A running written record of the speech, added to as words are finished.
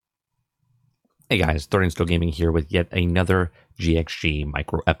Hey guys, 30 and Still Gaming here with yet another GXG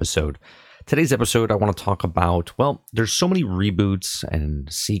micro episode. Today's episode, I want to talk about, well, there's so many reboots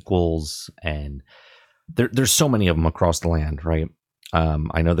and sequels, and there's so many of them across the land, right?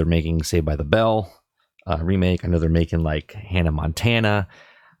 I know they're making Saved by the Bell remake. I know they're making like Hannah Montana.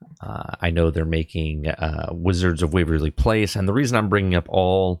 I know they're making Wizards of Waverly Place. And the reason I'm bringing up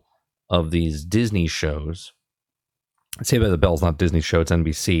all of these Disney shows, Saved by the Bell is not a Disney show, it's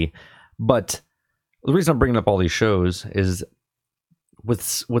NBC, but the reason I'm bringing up all these shows is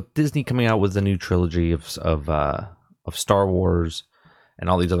with Disney coming out with the new trilogy of Star Wars and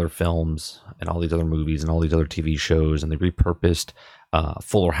all these other films and all these other movies and all these other TV shows, and they repurposed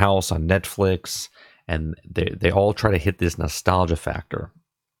Fuller House on Netflix, and they all try to hit this nostalgia factor.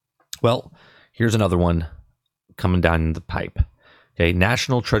 Well, here's another one coming down the pipe. Okay,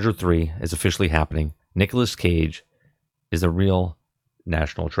 National Treasure 3 is officially happening. Nicolas Cage is a real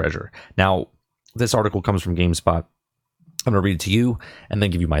national treasure. Now, this article comes from GameSpot. I'm going to read it to you and then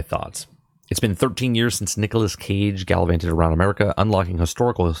give you my thoughts. It's been 13 years since Nicolas Cage gallivanted around America, unlocking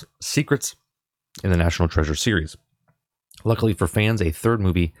historical secrets in the National Treasure series. Luckily for fans, a third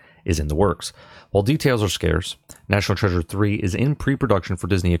movie is in the works. While details are scarce, National Treasure 3 is in pre-production for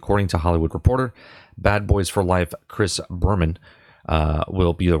Disney, according to Hollywood Reporter. Bad Boys for Life Chris Berman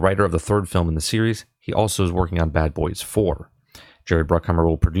will be the writer of the third film in the series. He also is working on Bad Boys 4. Jerry Bruckheimer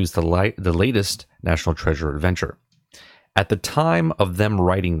will produce the latest National Treasure adventure. At the time of them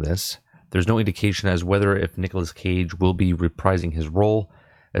writing this, there's no indication as whether if Nicolas Cage will be reprising his role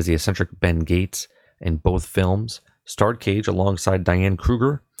as the eccentric Ben Gates in both films. Starred Cage alongside Diane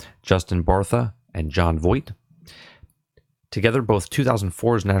Kruger, Justin Bartha, and Jon Voight. Together, both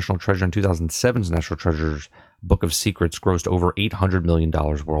 2004's National Treasure and 2007's National Treasure's Book of Secrets grossed over $800 million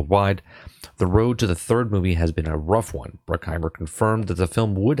worldwide. The road to the third movie has been a rough one. Bruckheimer confirmed that the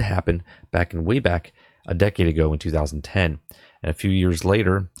film would happen way back a decade ago in 2010, and a few years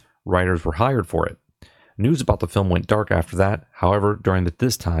later, writers were hired for it. News about the film went dark after that. However, during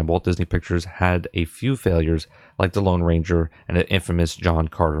this time, Walt Disney Pictures had a few failures, like The Lone Ranger and an infamous John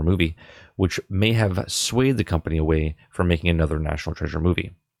Carter movie, which may have swayed the company away from making another National Treasure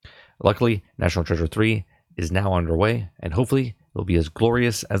movie. Luckily, National Treasure 3 is now underway, and hopefully it will be as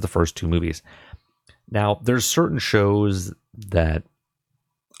glorious as the first two movies. Now, there's certain shows that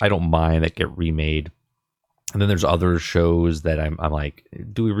I don't mind that get remade, and then there's other shows that I'm like,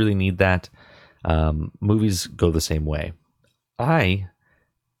 do we really need that? Movies go the same way. I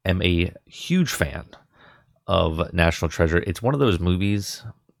am a huge fan of National Treasure. It's one of those movies.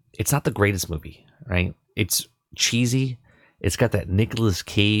 It's not the greatest movie, right? It's cheesy. It's got that Nicolas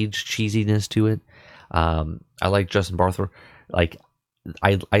Cage cheesiness to it. I like Justin Bartha. Like,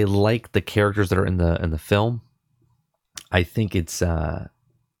 I like the characters that are in the film. I think it's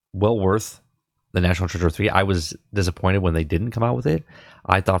well worth the National Treasure 3. I was disappointed when they didn't come out with it.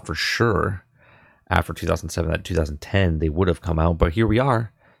 I thought for sure after 2007, that 2010, they would have come out. But here we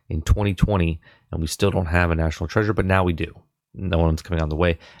are in 2020, and we still don't have a National Treasure, but now we do. No one's coming on the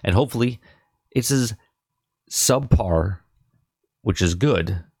way. And hopefully it's as subpar, which is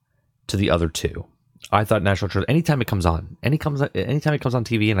good, to the other two. I thought National Treasure, anytime it comes on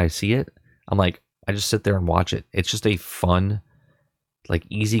TV and I see it, I'm like, I just sit there and watch it. It's just a fun, like,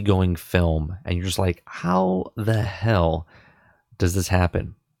 easygoing film. And you're just like, how the hell does this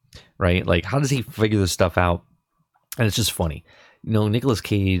happen? Right? Like, how does he figure this stuff out? And it's just funny. You know, Nicolas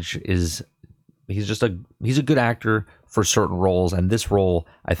Cage he's a good actor for certain roles, and this role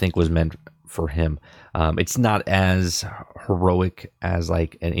I think was meant for him. It's not as heroic as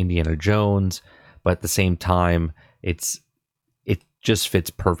like an Indiana Jones, but at the same time, it just fits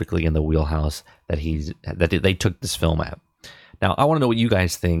perfectly in the wheelhouse that they took this film at. Now, I want to know what you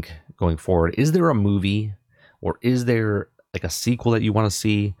guys think going forward. Is there a movie, or is there like a sequel that you want to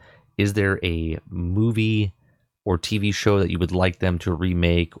see? Is there a movie or TV show that you would like them to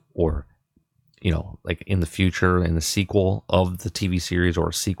remake, or, you know, like in the future, in the sequel of the TV series or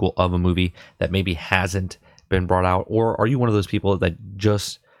a sequel of a movie that maybe hasn't been brought out? Or are you one of those people that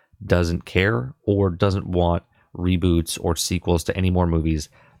just doesn't care or doesn't want reboots or sequels to any more movies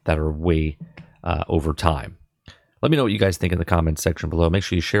that are way over time? Let me know what you guys think in the comments section below. Make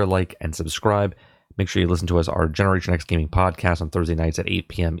sure you share, like, and subscribe. Make sure you listen to our Generation X Gaming podcast on Thursday nights at 8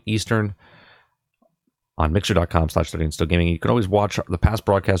 p.m. Eastern on mixer.com/30 and Still Gaming. You can always watch the past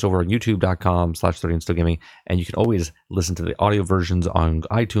broadcasts over on youtube.com/30 and Still Gaming. And you can always listen to the audio versions on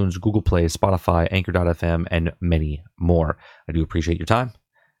iTunes, Google Play, Spotify, Anchor.fm, and many more. I do appreciate your time.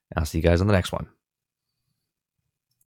 I'll see you guys on the next one.